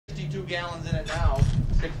gallons in it now,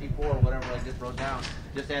 64 or whatever I just wrote down.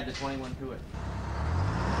 Just add the 21 to it.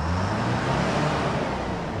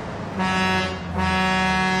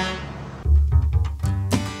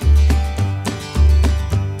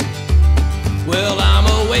 Well, I'm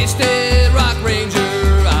a wasted rock ranger.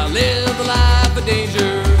 I live a life of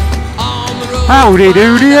danger on the road. Howdy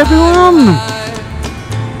doody, everyone.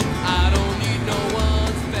 I don't need no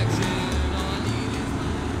one's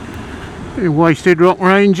affection. Waysted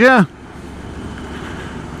Rockranger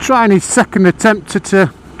trying his second attempt at a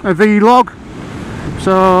vlog.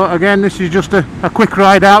 So again, this is just a quick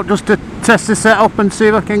ride out just to test the setup and see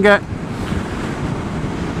if I can get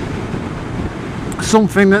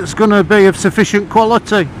something that's going to be of sufficient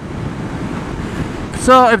quality.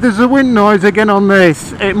 So if there's a wind noise again on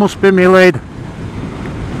this, it must be my lid.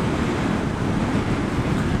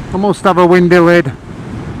 I must have a windy lid.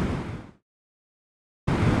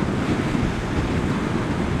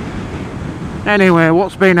 Anyway,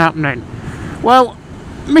 what's been happening? Well,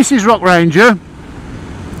 Mrs. Rockranger,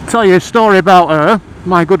 tell you a story about her,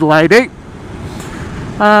 my good lady.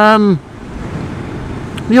 The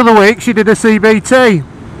other week she did a CBT.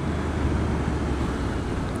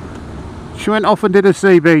 She went off and did a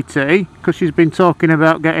CBT because she's been talking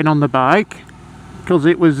about getting on the bike, because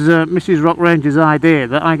it was Mrs. Rockranger's idea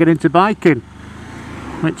that I get into biking,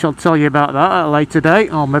 which I'll tell you about that at a later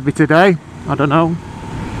date, or maybe today, I don't know.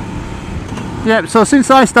 Yep, so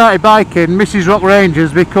since I started biking, Mrs.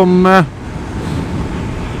 Rockranger's become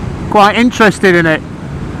quite interested in it.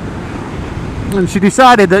 And she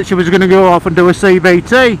decided that she was going to go off and do a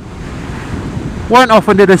CBT. Went off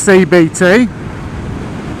and did a CBT.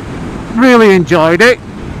 Really enjoyed it.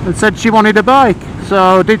 And said she wanted a bike.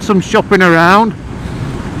 So did some shopping around.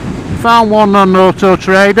 Found one on Auto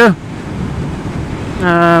Trader.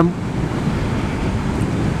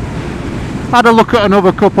 Had a look at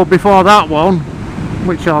another couple before that one,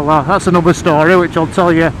 which that's another story which I'll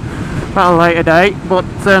tell you at a later date. But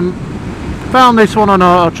found this one on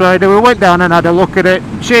Auto Trader. We went down and had a look at it.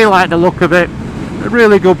 She liked the look of it. A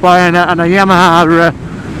really good buy, and a Yamaha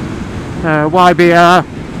YBR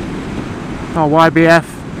or YBF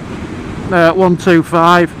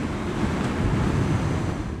 125.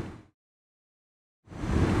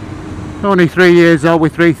 Only 3 years old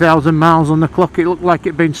with 3,000 miles on the clock. It looked like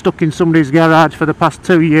it'd been stuck in somebody's garage for the past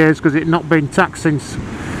 2 years because it'd not been taxed since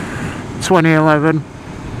 2011.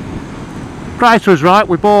 Price was right,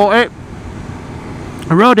 we bought it.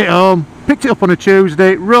 I rode it home, picked it up on a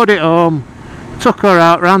Tuesday, rode it home, took her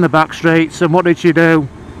out round the back streets, and what did she do?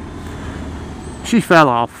 She fell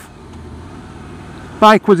off.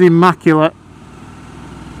 Bike was immaculate.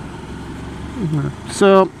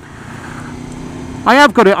 So I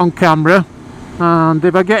have got it on camera, and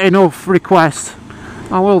if I get enough requests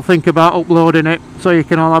I will think about uploading it so you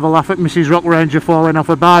can all have a laugh at Mrs. Rockranger falling off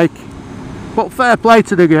a bike. But fair play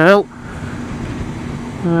to the girl.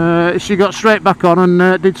 She got straight back on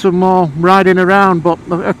and did some more riding around, but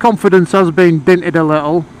her confidence has been dented a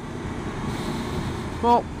little.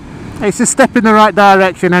 But it's a step in the right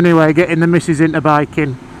direction anyway, getting the missus into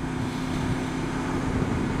biking.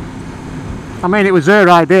 I mean, it was her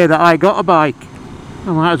idea that I got a bike.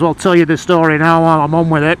 I might as well tell you the story now while I'm on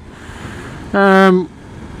with it.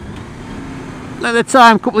 At the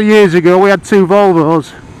time, a couple of years ago, we had 2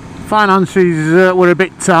 Volvos. Finances were a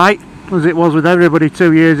bit tight, as it was with everybody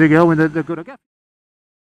 2 years ago when they're good again.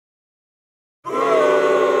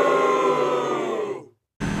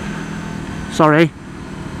 Sorry.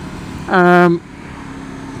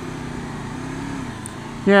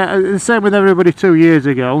 Yeah, the same with everybody 2 years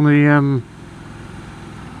ago. The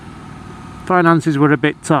finances were a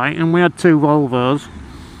bit tight and we had 2 Volvos.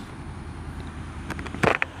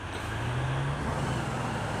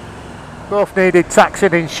 Both needed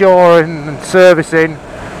taxing, insurance and servicing,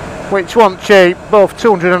 which wasn't cheap. Both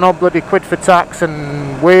 200 and odd bloody quid for tax,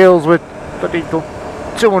 and wheels were bloody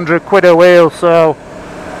 200 quid a wheel. So,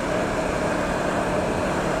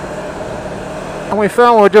 and we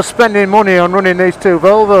found we were just spending money on running these 2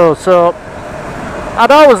 Volvos. So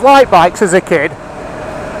I'd always liked bikes as a kid,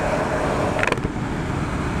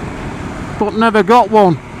 but never got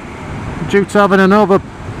one due to having an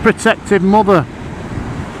overprotective mother.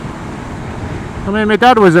 I mean, my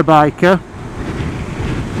dad was a biker.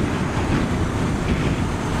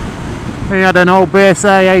 He had an old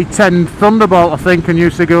BSA A10 Thunderbolt, I think, and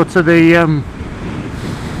used to go to the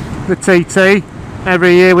TT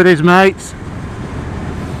every year with his mates.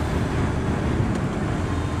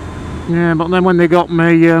 Yeah, but then when they got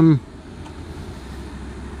me,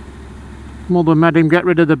 mother made him get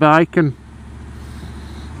rid of the bike, and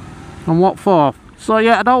what for? So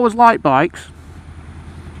yeah, I'd always liked bikes.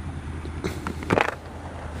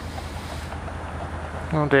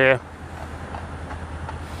 Oh dear.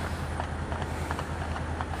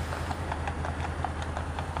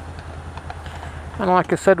 And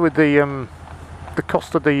like I said, with the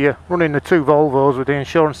cost of the running the 2 Volvos with the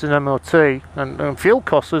insurance and MOT and fuel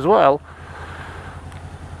costs as well.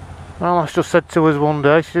 Well, I just said to us one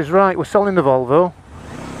day, she says, right, we're selling the Volvo.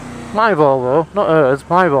 My Volvo, not hers,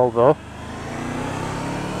 my Volvo.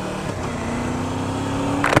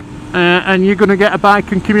 And you're going to get a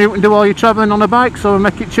bike and commute and do all your travelling on a bike, so we'll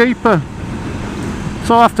make it cheaper.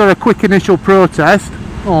 So after a quick initial protest,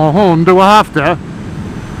 oh hon, do I have to?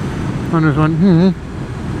 And I just went,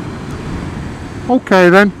 okay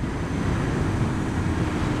then.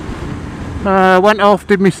 Went off,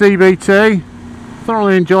 did my CBT.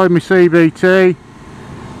 Thoroughly enjoyed my CBT.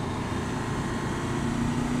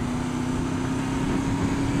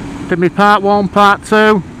 Did my part 1, part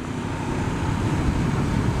 2.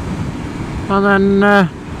 And then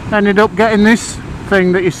ended up getting this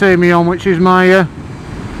thing that you see me on, which is my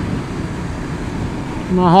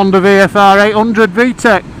my Honda VFR 800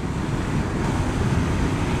 VTEC.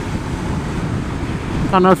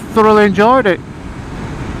 And I thoroughly enjoyed it.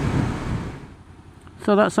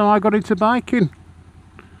 So that's how I got into biking.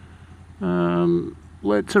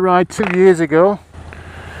 Learned to ride 2 years ago,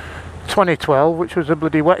 2012, which was the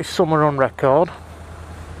bloody wettest summer on record.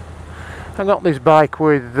 I got this bike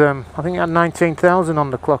with, I think it had 19,000 on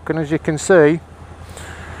the clock, and as you can see,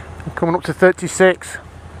 I'm coming up to 36,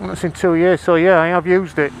 and that's in 2 years, so yeah, I have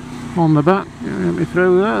used it. On the back, let me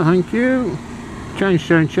through that, thank you. Change,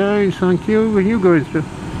 thank you. Where are you going through?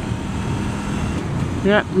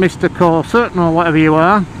 Yeah, Mr. Corset, or whatever you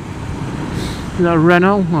are. Is that a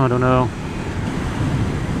Renault? I don't know.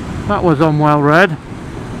 That was on well read.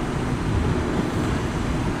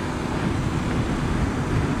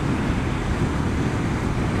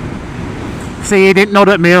 See, he didn't nod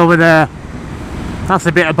at me over there. That's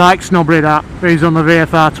a bit of bike snobbery, that. He's on the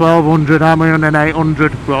VFR 1200, I'm on an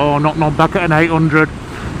 800. Oh, not nod back at an 800.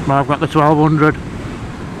 Well, I've got the 1200.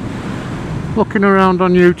 Looking around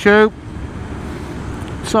on YouTube,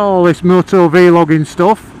 saw all this moto vlogging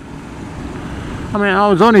stuff. I mean, I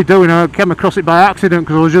was only doing it, I came across it by accident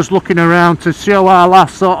because I was just looking around to show our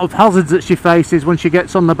last sort of hazards that she faces when she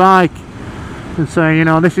gets on the bike, and saying, you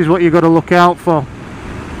know, this is what you've got to look out for.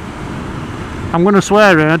 I'm going to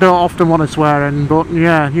swear in, I don't often want to swear in, but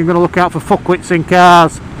yeah, you're going to look out for fuckwits in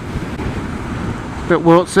cars that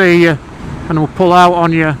won't see you and will pull out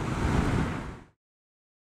on you.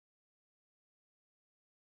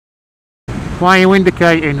 Why are you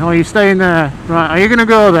indicating? Oh, are you staying there? Right, are you going to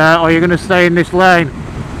go there, or are you going to stay in this lane?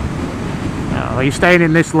 No, are you staying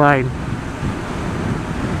in this lane?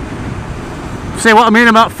 See what I mean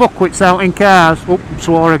about fuckwits out in cars? Oh,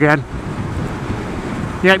 swore again.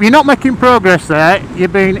 Yeah, you're not making progress there.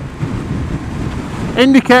 You've been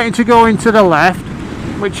indicating to go into the left,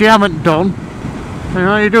 which you haven't done. And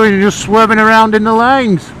all you're doing is just swerving around in the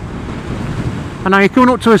lanes. And now you're coming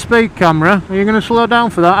up to a speed camera. Are you going to slow down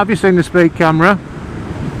for that? Have you seen the speed camera?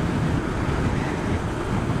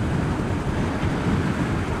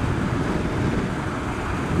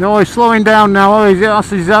 No, he's slowing down now. Oh,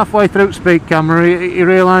 he's halfway through speed camera. He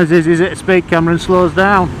realises he's at a speed camera and slows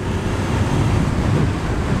down.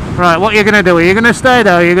 Right, what are you going to do? Are you going to stay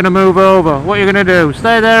there or are you going to move over? What are you going to do?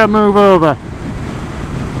 Stay there and move over.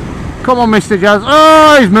 Come on, Mr. Jazz.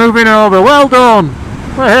 Oh, he's moving over. Well done.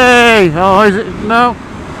 Hey, oh, is it? No,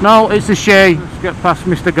 no, it's a she. Let's get past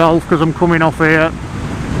Mr. Golf because I'm coming off here.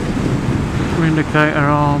 My indicator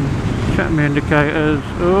on. Check my indicators.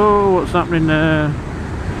 Oh, what's happening there?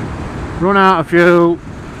 Run out of fuel.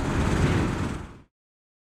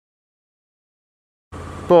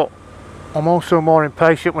 But I'm also more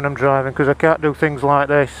impatient when I'm driving because I can't do things like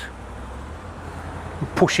this.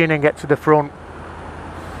 Push in and get to the front.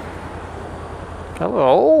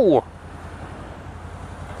 Hello.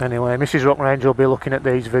 Anyway, Mrs. Rockranger will be looking at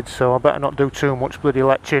these vids, so I better not do too much bloody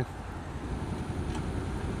leching.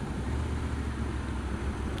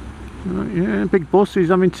 Yeah, big bus is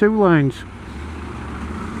having 2 lanes.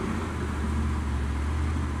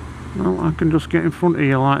 Well, I can just get in front of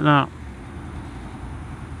you like that.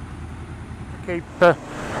 Keep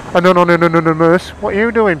anonymous. What are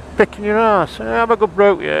you doing? Picking your ass? Have a good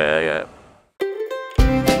broke? Yeah.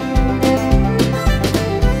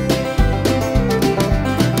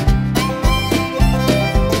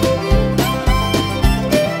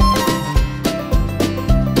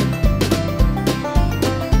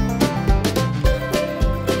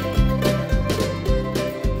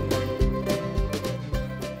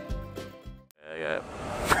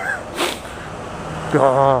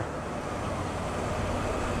 Oh.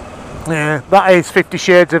 Yeah, that is 50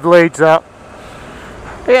 Shades of Leeds, that.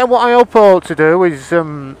 Yeah, what I hope all to do is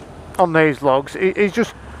on these logs is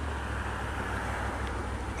just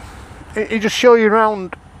show you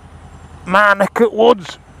around my neck of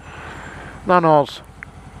woods. Nanos.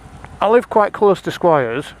 I live quite close to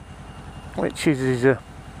Squires, which is a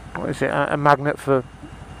magnet for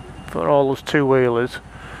all those two-wheelers,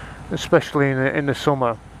 especially in the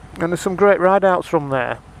summer. And there's some great ride-outs from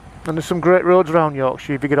there, and there's some great roads around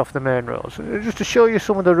Yorkshire if you get off the main roads. Just to show you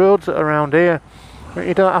some of the roads that are around here,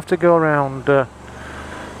 you don't have to go around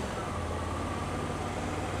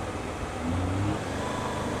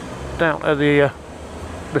down to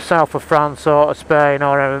the south of France or to Spain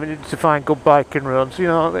or anything to find good biking roads. You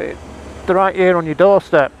know, they're right here on your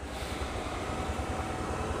doorstep.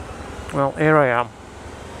 Well, here I am.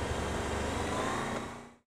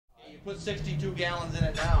 You put 62 gallons in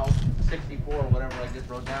it now, 64 whatever I just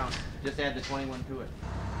wrote down. Just add the 21 to it.